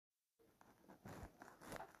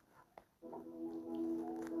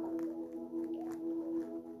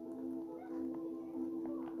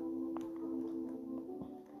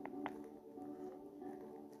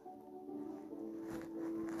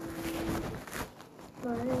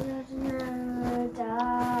Minecraft never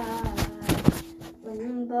die. When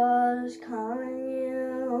the buzz calling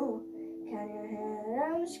you, can you hear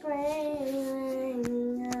them screaming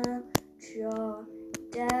out your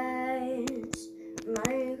days?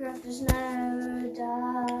 Minecraft does never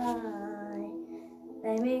die.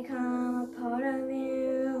 They become a part of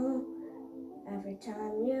you every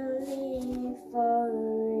time you leave for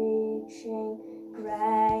reaching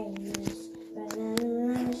greatness.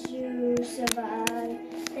 Relentless, you survive.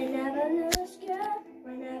 They never lose good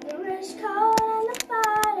whenever it's cold and the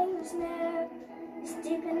fighting is near. It's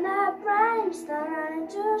deep in their brains, they'll run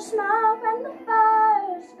into smoke when the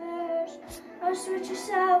fire's first. Oh, switch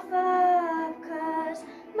yourself up, 'cause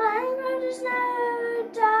Minecraft does never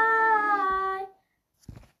die.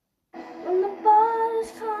 When the ball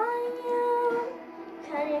is calling you,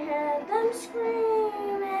 can you hear them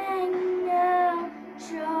screaming out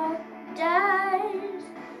your days?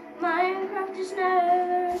 Minecraft does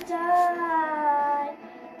never die.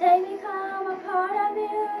 They become a part of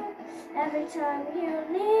you every time you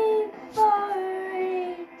leave for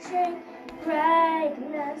reaching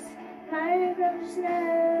greatness. Minecraft does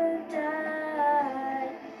never die.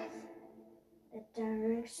 A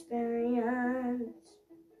dark experience,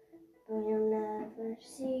 but you'll never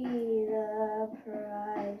see the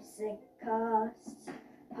price it costs.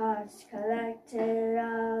 Hearts collected,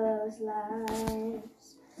 all those lives.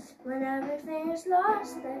 When everything is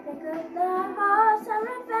lost, they think of their hearts and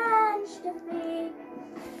revenge defeat.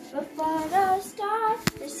 Before the start,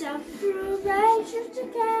 they suffer through rage just to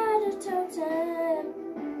get a totem.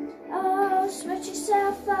 Oh, switch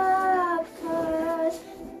yourself up, 'cause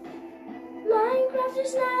Minecraft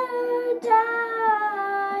does never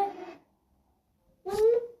die. When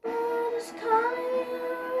the bird is calling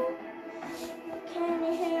you, can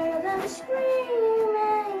you hear them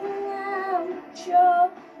screaming out your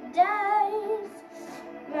days?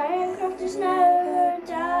 Minecraft does never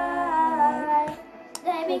die.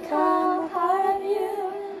 They become a part of you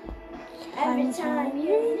every time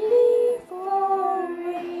you leave for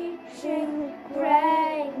reaching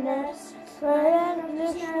greatness. Minecraft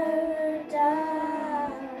does never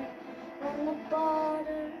die. When the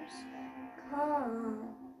borders come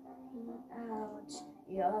out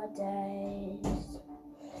your days.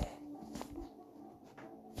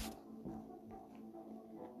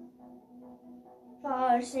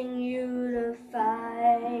 Forcing you to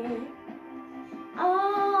fight.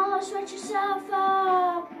 Oh, switch yourself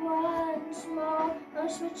up once more. Oh,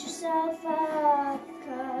 switch yourself up,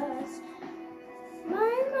 'cause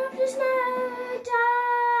Minecraft does never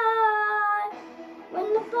die. When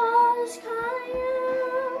the ball is calling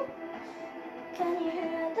you, can you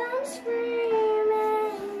hear them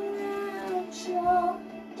screaming out your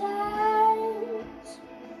days?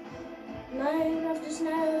 Minecraft does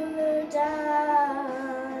never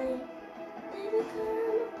die. They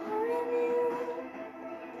become a part of you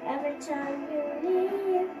every time you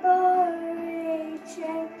leave for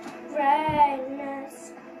reaching greatness.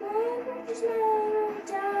 Minecraft does never